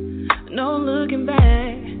 No looking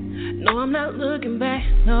back. No, I'm not looking back.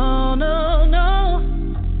 No, no, no.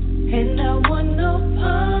 And I want no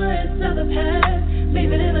parts of the past.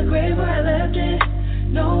 Leave it in the grave where I left it.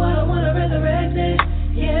 No, I don't want to resurrect it.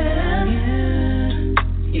 Yeah.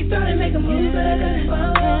 You started making moves that I couldn't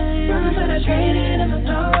follow. Promise that I traded in my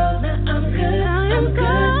sorrows. Now I'm good. I'm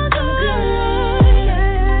good.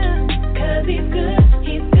 Cause he's good.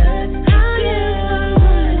 He's good. He's good.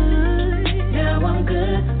 Now I'm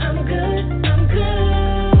good. I'm good. I'm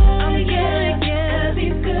good. Yeah. Cause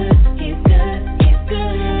he's good. He's good. He's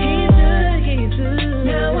good. He's good. He's good.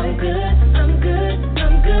 Now I'm good. I'm good.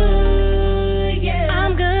 I'm good. Yeah.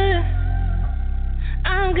 I'm good.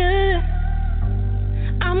 I'm good.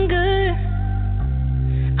 I'm good.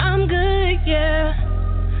 I'm good, yeah.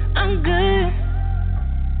 I'm good.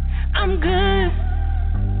 I'm good.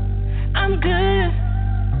 I'm good.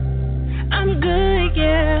 I'm good,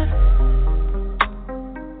 yeah.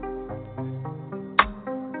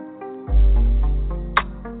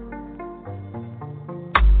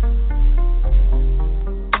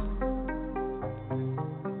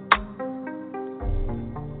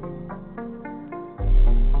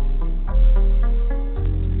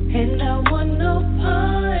 And I want no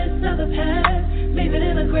parts of the past. Leave it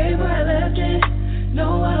in the grave where I left it.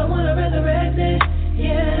 No, I don't want to resurrect it.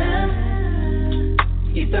 Yeah.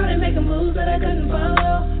 You started making moves that I couldn't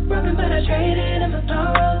follow. Broken, but I traded in my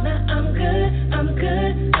sorrows. Now I'm good. I'm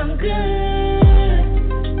good. I'm good.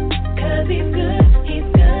 Cause he's good. He's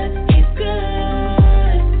good. He's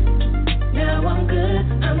good. Now I'm good.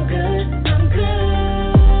 I'm good. I'm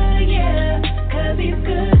good. Yeah. Cause he's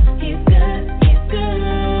good. He's good. He's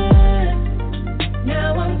good.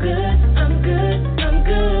 Now I'm good. I'm good. I'm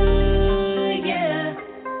good. Yeah.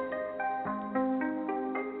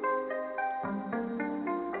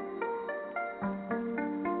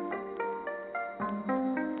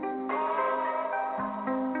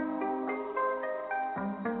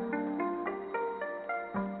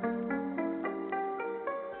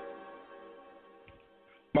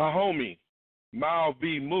 My homie, Mal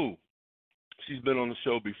B. Moo. She's been on the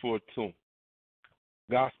show before, too.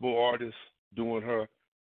 Gospel artist doing her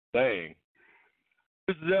thing.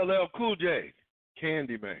 This is LL Cool J,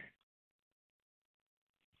 Candyman.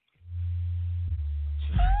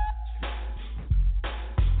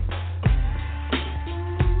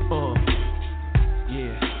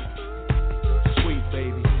 Yeah. Sweet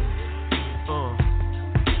baby.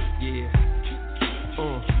 Yeah.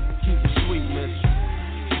 Keep it sweet, miss.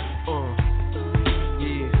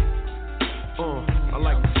 Yeah. I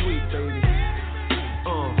like it sweet, baby.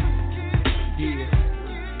 Yeah.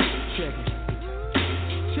 Check it.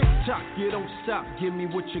 Tick-tock, you don't stop, give me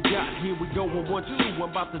what you got. Here we go on 1, 2, I'm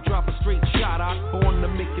about to drop a straight shot. I born to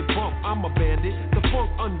make it bump, I'm a bandit. The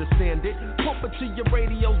funk, understand it. Pump it to your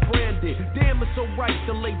radio's branded. Damn, it's so right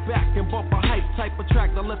to lay back and bump a hype type of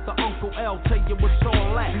track. I let the Uncle L tell you what's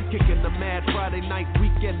all at. Kicking the Mad Friday night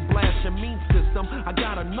weekend blast your mean system. I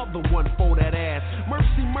got another one for that ass.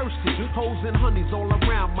 Mercy, mercy, hoes and honeys all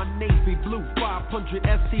around. My navy blue 500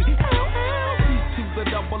 SC. To the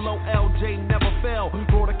double O LJ never fell.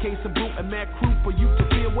 Brought a case of boot and mad crew for you to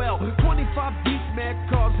feel well. 25 deep, mad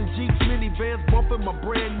cars and jeeps, minivans bumping my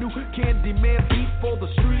brand new Candyman beat for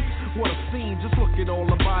the streets. What a scene, just look at all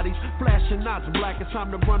the bodies. Flashing knots black, it's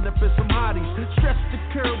time to run up in some hotties. Stress the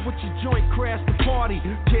curb with your joint, crash the party.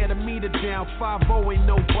 Tear the meter down, 5-0 ain't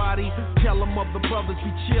nobody. Tell them other brothers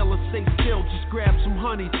be chill and stay still, just grab some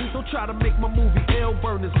honey. Don't try to make my movie L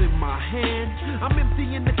burners in my hand. I'm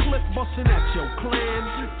emptying the clip, busting at your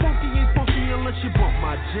clan. Funky ain't funky unless you bump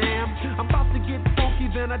my jam. I'm about to get funky,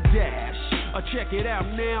 then I dash. Check it out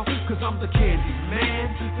now, cause I'm the Candy Man.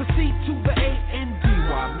 The C to the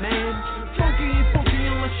A-N-D-Y, man. Funky ain't funky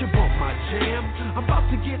unless you bump my jam. I'm about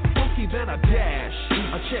to get funky, then I dash.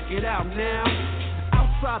 Check it out now.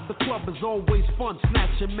 Outside the club is always fun.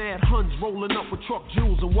 Snatching mad huns, rolling up with truck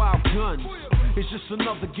jewels and wild guns. It's just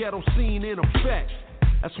another ghetto scene in effect.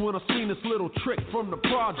 That's when I seen this little trick from the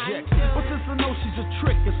project. But since I know she's a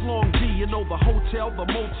trick, it's Long D. You know the hotel, the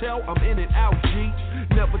motel, I'm in and out, G.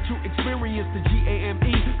 Never to experience the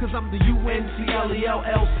GAME, cause I'm the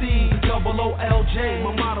UNCLELLC, double OLJ.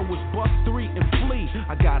 My motto was bust 3 and flee.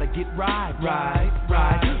 I gotta get right.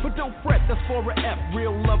 But don't fret, that's for a F.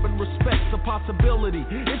 Real love and respect's a possibility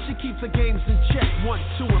if she keeps her games in check. 1,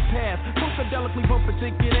 2, and pass. Funkadelically bumping,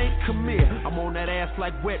 think it ain't. Come here, I'm on that ass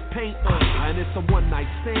like wet paint. And it's a one-night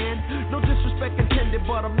stand. No disrespect intended,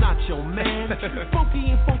 but I'm not your man.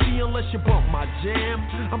 Funky ain't funky unless you bump my jam.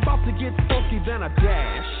 I'm about to get funky, then I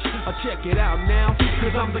dash. Check it out now,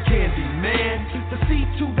 cause I'm the candy man. The C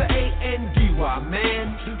to the A-N-D-Y,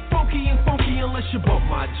 man. Funky ain't funky unless you bump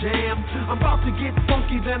my jam. I'm about to get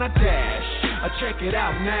funky, then I dash. Check it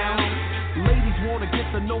out now. Ladies wanna get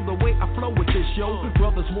to know the way I flow with this, yo.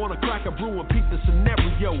 Brothers wanna crack a brew and peep the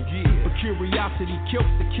scenario, yeah. But curiosity killed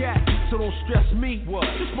the cat, so don't stress me. What?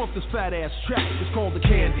 Just bump this fat ass track, it's called the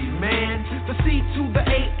Candy Man. The C to the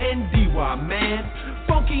A-N-D-Y, man.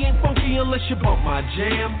 Funky ain't funky unless you bump my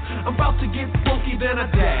jam. I'm about to get funky, then I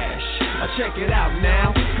dash. Check it out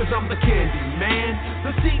now, cause I'm the Candy Man.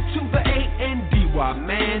 The C to the A-N-D-Y,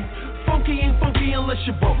 man. Funky ain't funky unless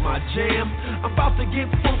you bump my jam. I'm about to get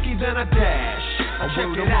funky, then I dash. Check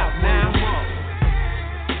it out now.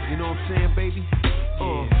 You know what I'm saying, baby?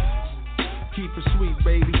 Keep it sweet,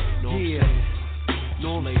 baby. Know yeah.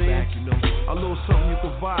 Know what I'm saying? Back, you know. A little something you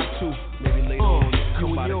can vibe to. Maybe later on,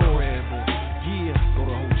 come by the crib or go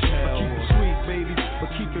to a hotel. Keep it sweet, baby, but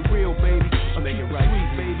keep it real, baby. Make it right,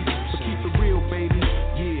 sweet, baby, but keep it real, baby.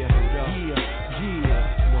 Yeah.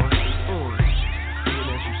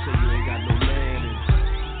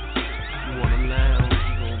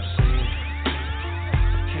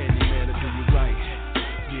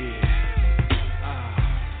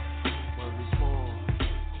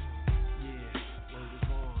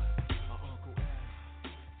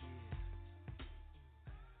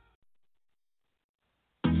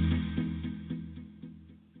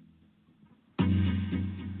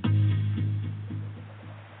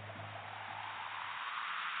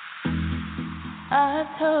 I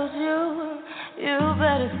told you, you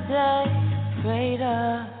better stay prayed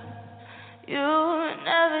up. You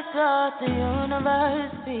never thought the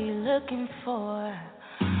universe be looking for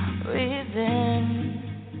revenge.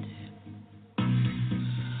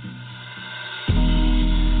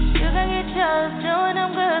 You can get yours doing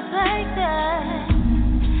them girls like that,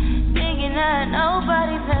 thinking that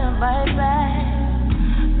nobody's gonna bite back.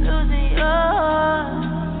 Losing yours,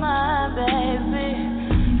 my baby.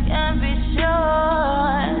 Can't be sure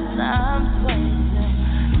I'm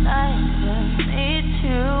sweating. Nice to meet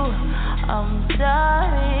you. I'm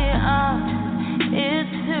sorry,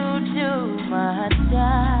 it's to do my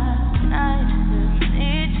job. Nice to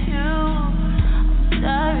meet you. I'm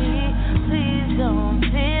sorry, please don't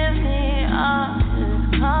fear me. I'm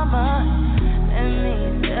just common and me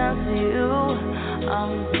down to you.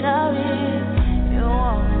 I'm sorry, you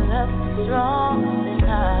wanna love me strong, then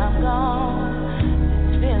I'm gone.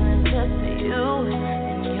 Feeling just for you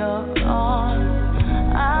and you're gone.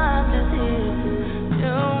 I'm just here to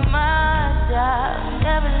do my job.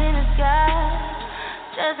 Devil in the sky,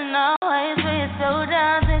 doesn't always when you're so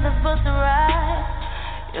down, think I'm supposed to ride.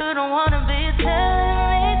 You don't wanna be telling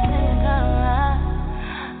me things come around.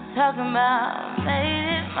 Talking about made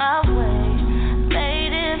it my way,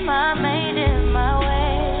 made it my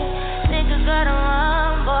way. Think I gotta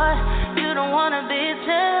run, boy. You don't wanna be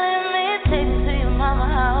telling me. Take it to your mama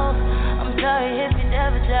house. I'm sorry if you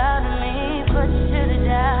never doubted me, but you should've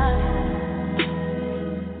doubted.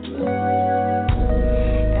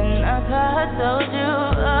 And that's why I told you,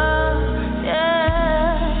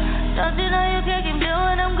 yeah. Don't you know you can't keep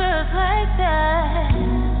doing them girls like that?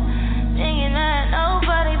 Thinking that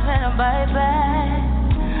nobody's gonna bite back.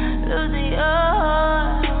 Losing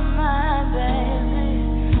yours, my baby.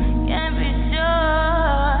 Can't be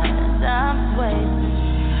sure I'm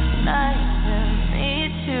waiting. Nice to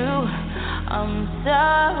meet you. I'm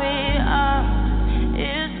sorry,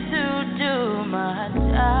 it's to do my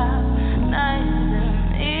job. Nice to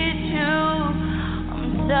meet you. I'm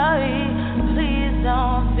sorry, please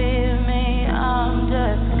don't fear me. I'm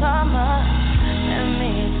just common and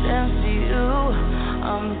mean them to you.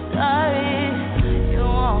 I'm sorry, you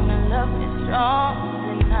wanna love me strong,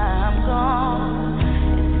 then I'm gone.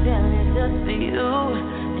 It's feeling just for you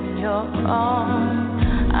and you're gone.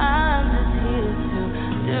 I'm just here to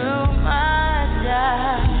do my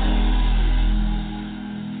job.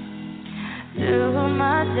 Do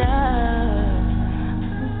my job.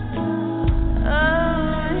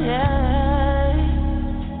 Oh yeah.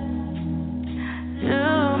 Do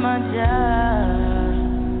my job.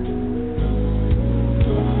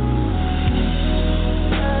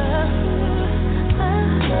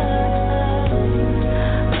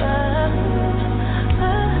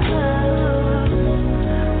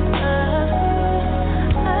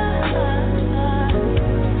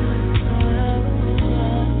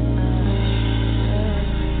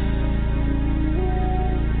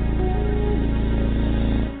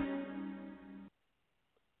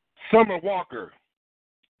 Summer Walker,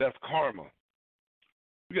 that's Karma.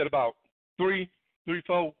 We got about 4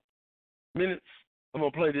 minutes. I'm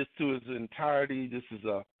going to play this to its entirety. This is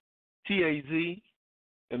TAZ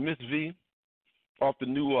and Miss V off the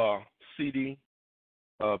new CD,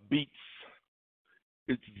 Beats.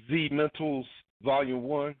 It's Z Mentals Volume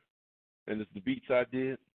 1, and it's the beats I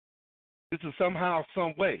did. This is Somehow,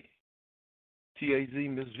 Some Way, TAZ,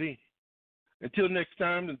 Miss V. Until next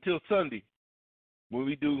time, until Sunday, when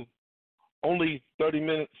we do only 30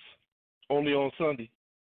 minutes, only on Sunday.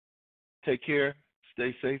 Take care.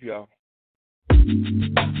 Stay safe, y'all.